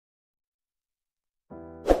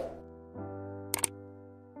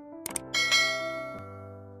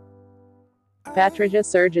Patricia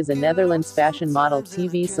Serge is a Netherlands fashion model,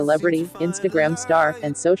 TV celebrity, Instagram star,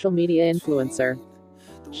 and social media influencer.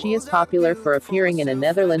 She is popular for appearing in a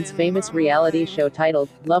Netherlands famous reality show titled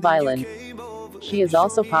Love Island. She is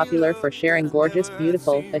also popular for sharing gorgeous,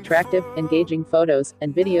 beautiful, attractive, engaging photos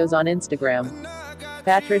and videos on Instagram.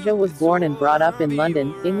 Patricia was born and brought up in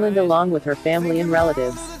London, England along with her family and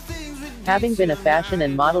relatives. Having been a fashion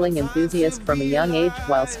and modeling enthusiast from a young age,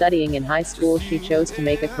 while studying in high school she chose to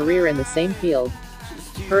make a career in the same field.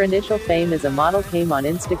 Her initial fame as a model came on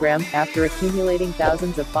Instagram, after accumulating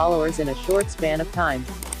thousands of followers in a short span of time.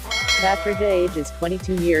 Patricia's age is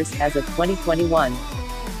 22 years, as of 2021.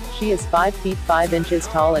 She is 5 feet 5 inches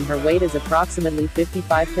tall and her weight is approximately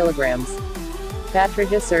 55 kilograms.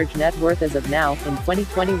 Patricia Serge net worth as of now, in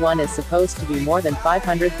 2021 is supposed to be more than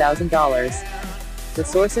 $500,000. The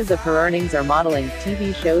sources of her earnings are modeling,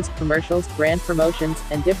 TV shows, commercials, brand promotions,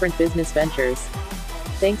 and different business ventures.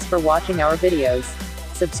 Thanks for watching our videos.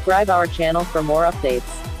 Subscribe our channel for more updates.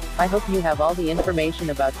 I hope you have all the information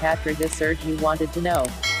about Patricia Serge you wanted to know.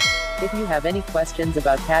 If you have any questions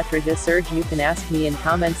about Patricia Serge you can ask me in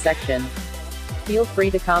comment section. Feel free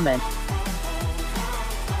to comment.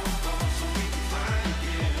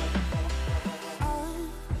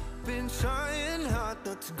 Trying hard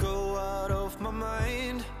not to go out of my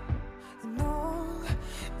mind, and all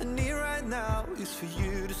I need right now is for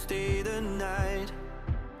you to stay the night.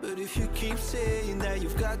 But if you keep saying that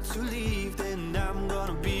you've got to leave, then I'm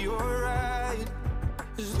gonna be alright.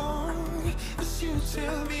 As long as you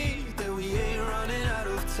tell me that we ain't running out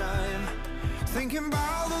of time. Thinking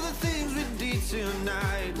about all the things we did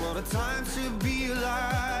tonight. What a time to be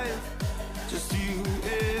alive. Just you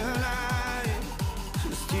and I.